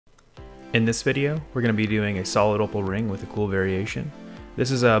In this video, we're going to be doing a solid opal ring with a cool variation.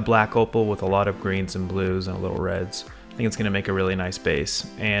 This is a black opal with a lot of greens and blues and a little reds. I think it's going to make a really nice base.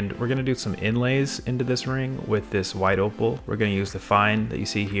 And we're going to do some inlays into this ring with this white opal. We're going to use the fine that you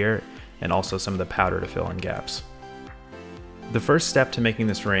see here and also some of the powder to fill in gaps. The first step to making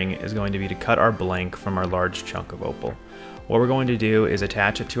this ring is going to be to cut our blank from our large chunk of opal. What we're going to do is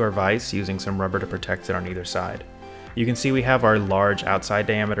attach it to our vise using some rubber to protect it on either side. You can see we have our large outside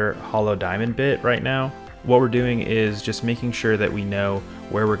diameter hollow diamond bit right now. What we're doing is just making sure that we know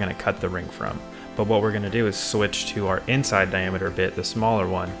where we're going to cut the ring from. But what we're going to do is switch to our inside diameter bit, the smaller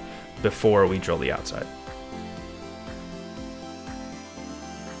one, before we drill the outside.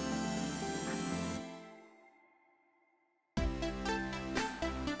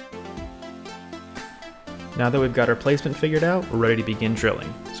 Now that we've got our placement figured out, we're ready to begin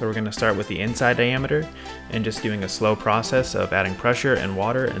drilling. So we're going to start with the inside diameter and just doing a slow process of adding pressure and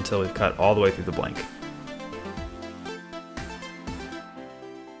water until we've cut all the way through the blank.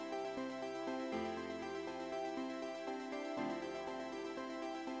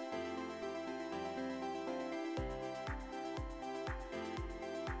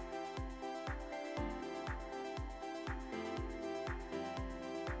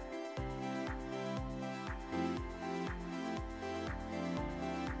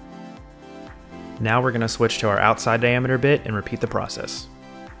 Now we're going to switch to our outside diameter bit and repeat the process.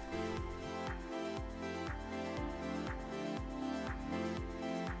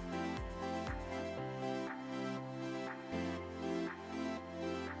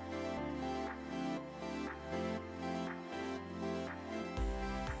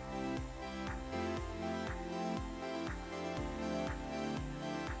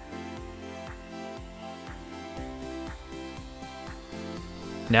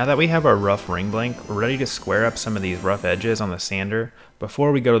 Now that we have our rough ring blank, we're ready to square up some of these rough edges on the sander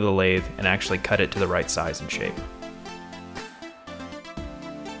before we go to the lathe and actually cut it to the right size and shape.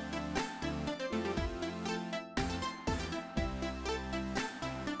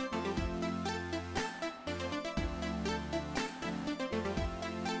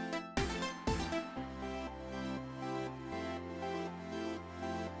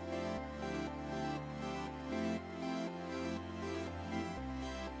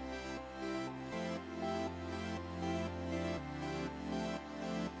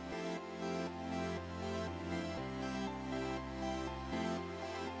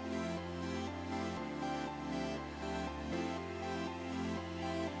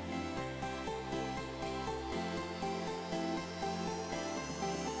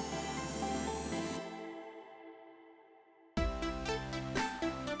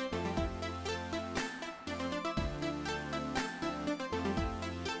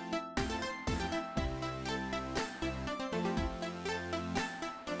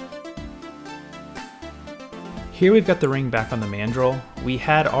 Here we've got the ring back on the mandrel. We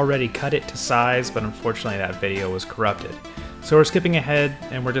had already cut it to size, but unfortunately that video was corrupted. So we're skipping ahead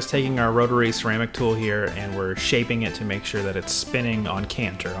and we're just taking our rotary ceramic tool here and we're shaping it to make sure that it's spinning on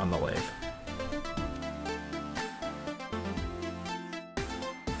canter on the lathe.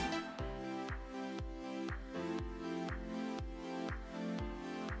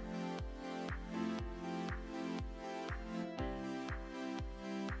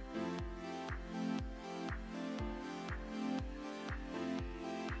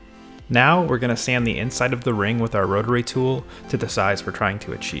 Now we're going to sand the inside of the ring with our rotary tool to the size we're trying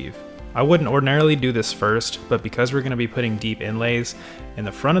to achieve. I wouldn't ordinarily do this first, but because we're going to be putting deep inlays in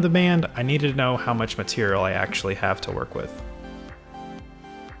the front of the band, I needed to know how much material I actually have to work with.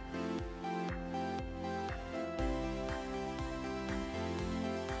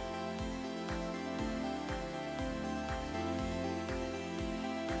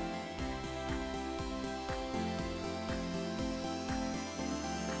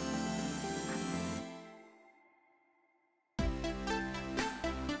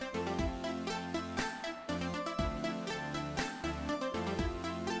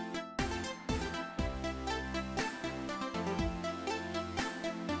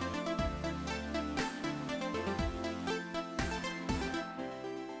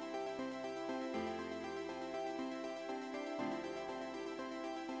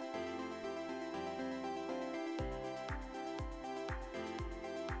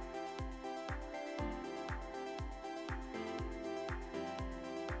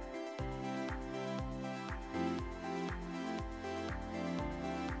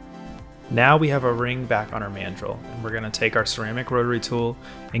 Now we have a ring back on our mandrel, and we're going to take our ceramic rotary tool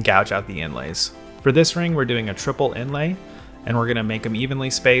and gouge out the inlays. For this ring, we're doing a triple inlay, and we're going to make them evenly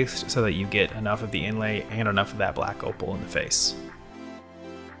spaced so that you get enough of the inlay and enough of that black opal in the face.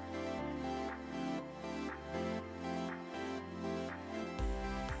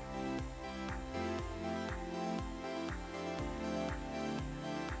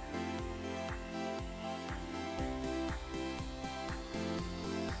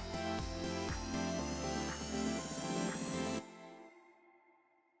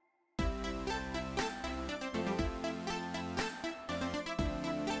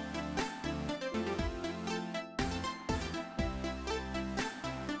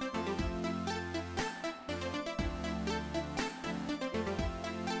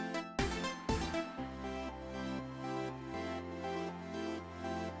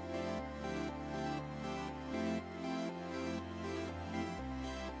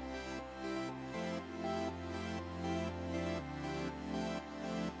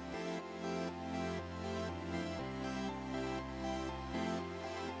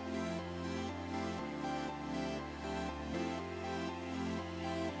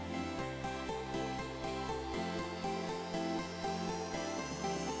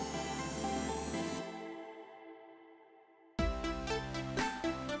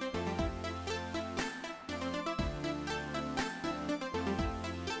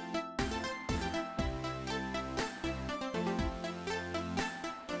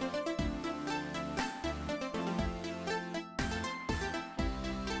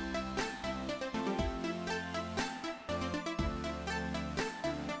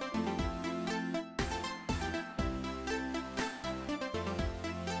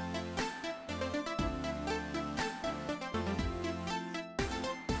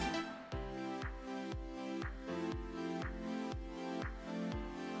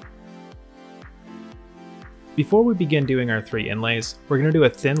 Before we begin doing our 3 inlays, we're going to do a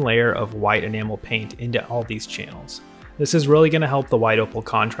thin layer of white enamel paint into all these channels. This is really going to help the white opal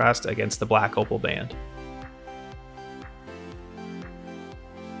contrast against the black opal band.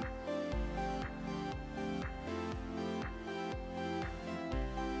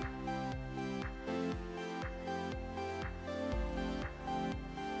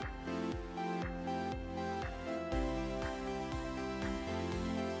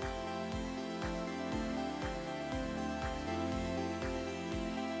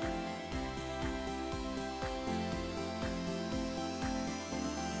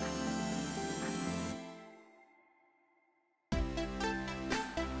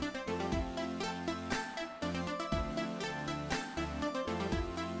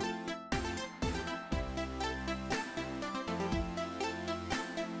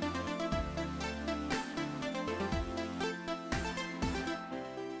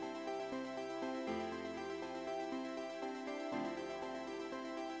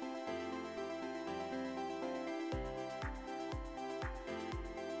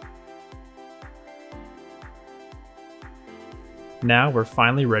 Now we're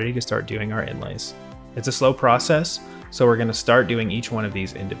finally ready to start doing our inlays. It's a slow process, so we're going to start doing each one of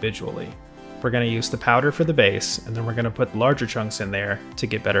these individually. We're going to use the powder for the base, and then we're going to put larger chunks in there to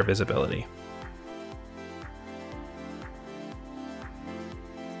get better visibility.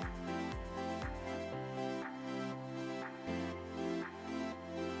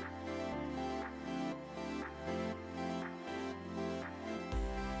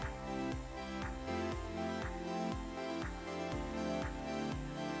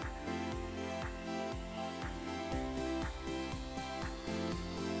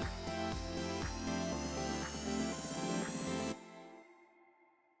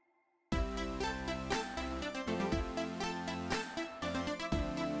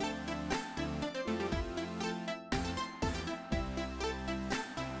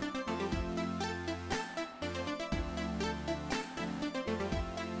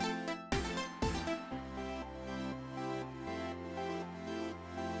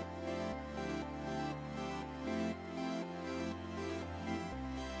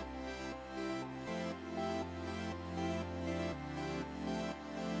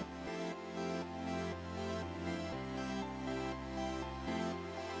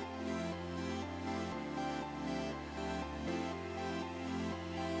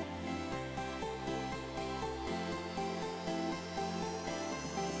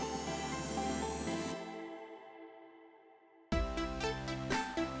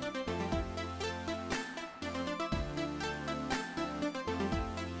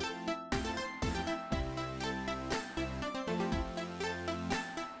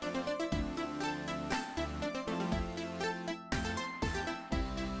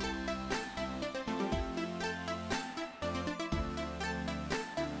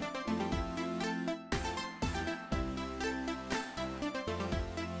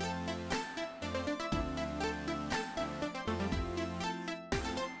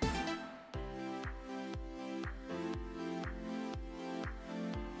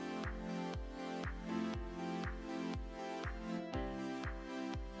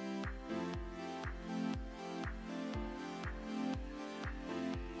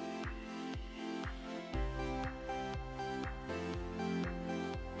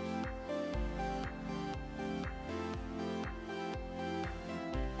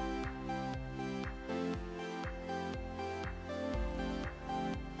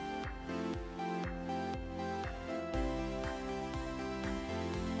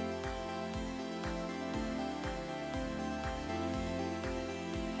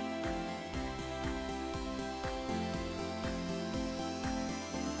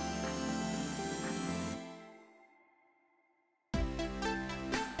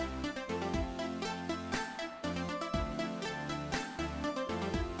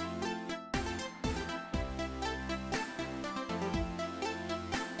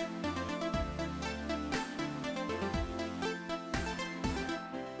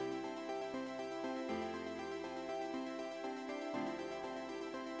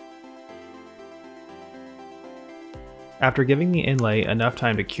 After giving the inlay enough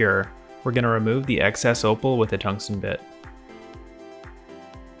time to cure, we're going to remove the excess opal with a tungsten bit.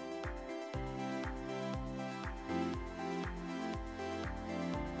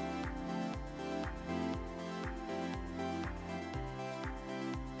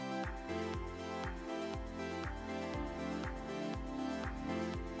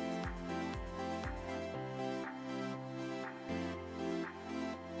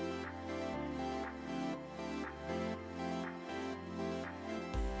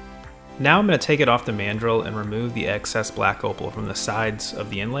 Now I'm going to take it off the mandrel and remove the excess black opal from the sides of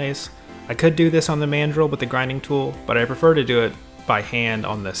the inlays. I could do this on the mandrel with the grinding tool, but I prefer to do it by hand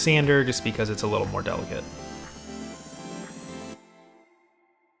on the sander just because it's a little more delicate.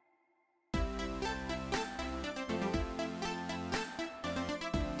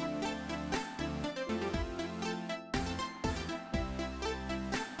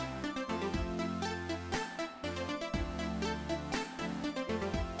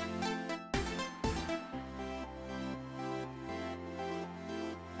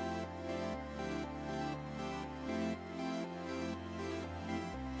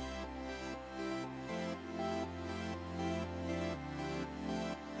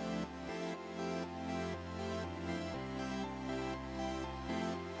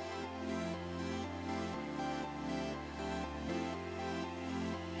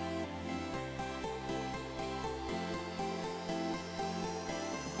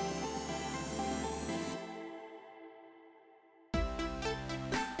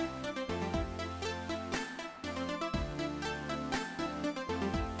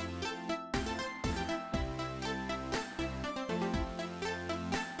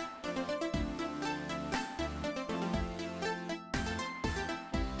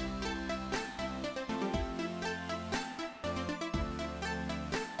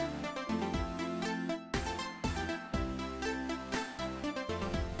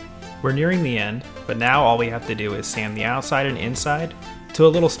 We're nearing the end, but now all we have to do is sand the outside and inside to a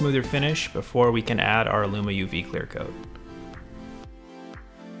little smoother finish before we can add our Illuma UV clear coat.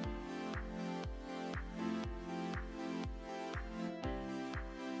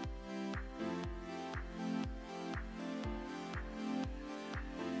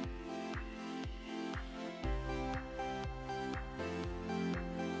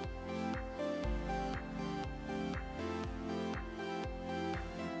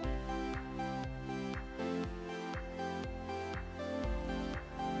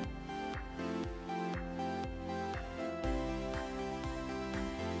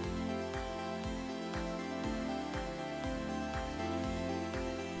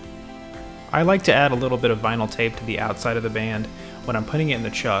 I like to add a little bit of vinyl tape to the outside of the band when I'm putting it in the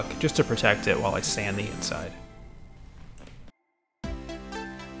chuck, just to protect it while I sand the inside.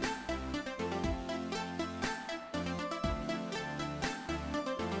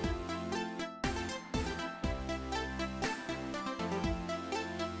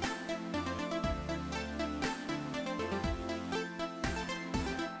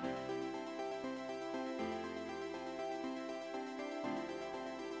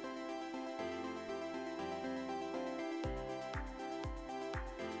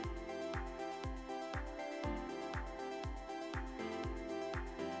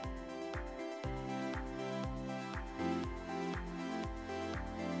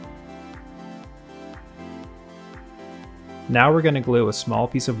 Now we're going to glue a small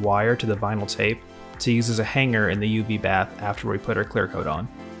piece of wire to the vinyl tape to use as a hanger in the UV bath after we put our clear coat on.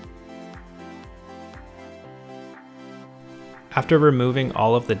 After removing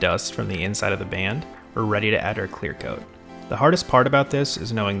all of the dust from the inside of the band, we're ready to add our clear coat. The hardest part about this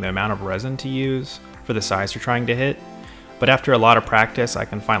is knowing the amount of resin to use for the size you're trying to hit, but after a lot of practice I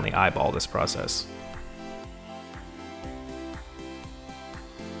can finally eyeball this process.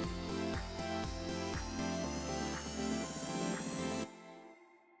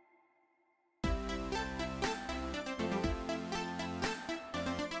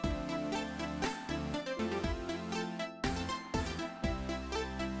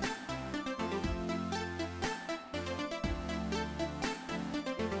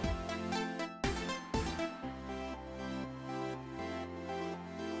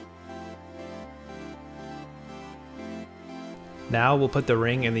 Now we'll put the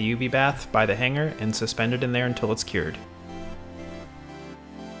ring in the UV bath by the hanger and suspend it in there until it's cured.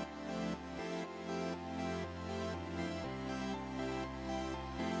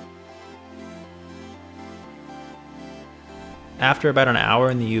 After about an hour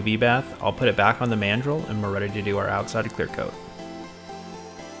in the UV bath, I'll put it back on the mandrel and we're ready to do our outside clear coat.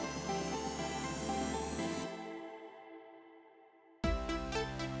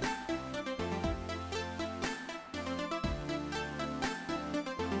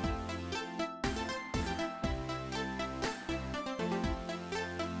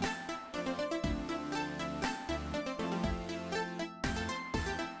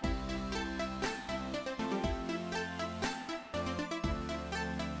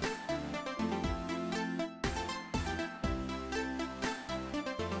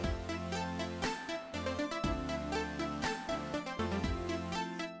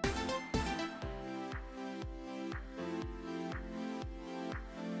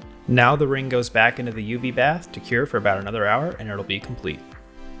 Now the ring goes back into the UV bath to cure for about another hour and it'll be complete.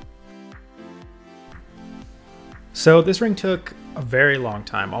 So this ring took a very long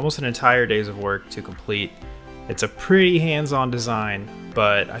time, almost an entire day's of work to complete. It's a pretty hands-on design,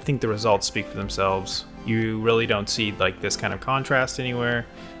 but I think the results speak for themselves. You really don't see like this kind of contrast anywhere.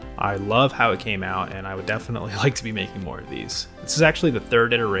 I love how it came out, and I would definitely like to be making more of these. This is actually the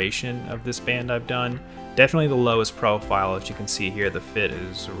third iteration of this band I've done. Definitely the lowest profile. As you can see here, the fit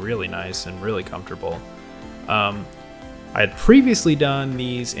is really nice and really comfortable. I had previously done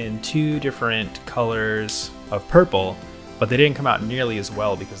these in 2 different colors of purple, but they didn't come out nearly as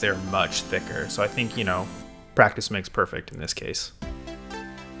well because they're much thicker. So I think, you know, practice makes perfect in this case.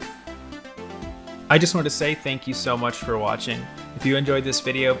 I just wanted to say thank you so much for watching. If you enjoyed this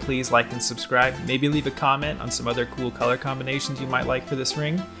video, please like and subscribe. Maybe leave a comment on some other cool color combinations you might like for this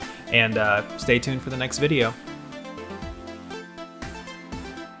ring. And stay tuned for the next video.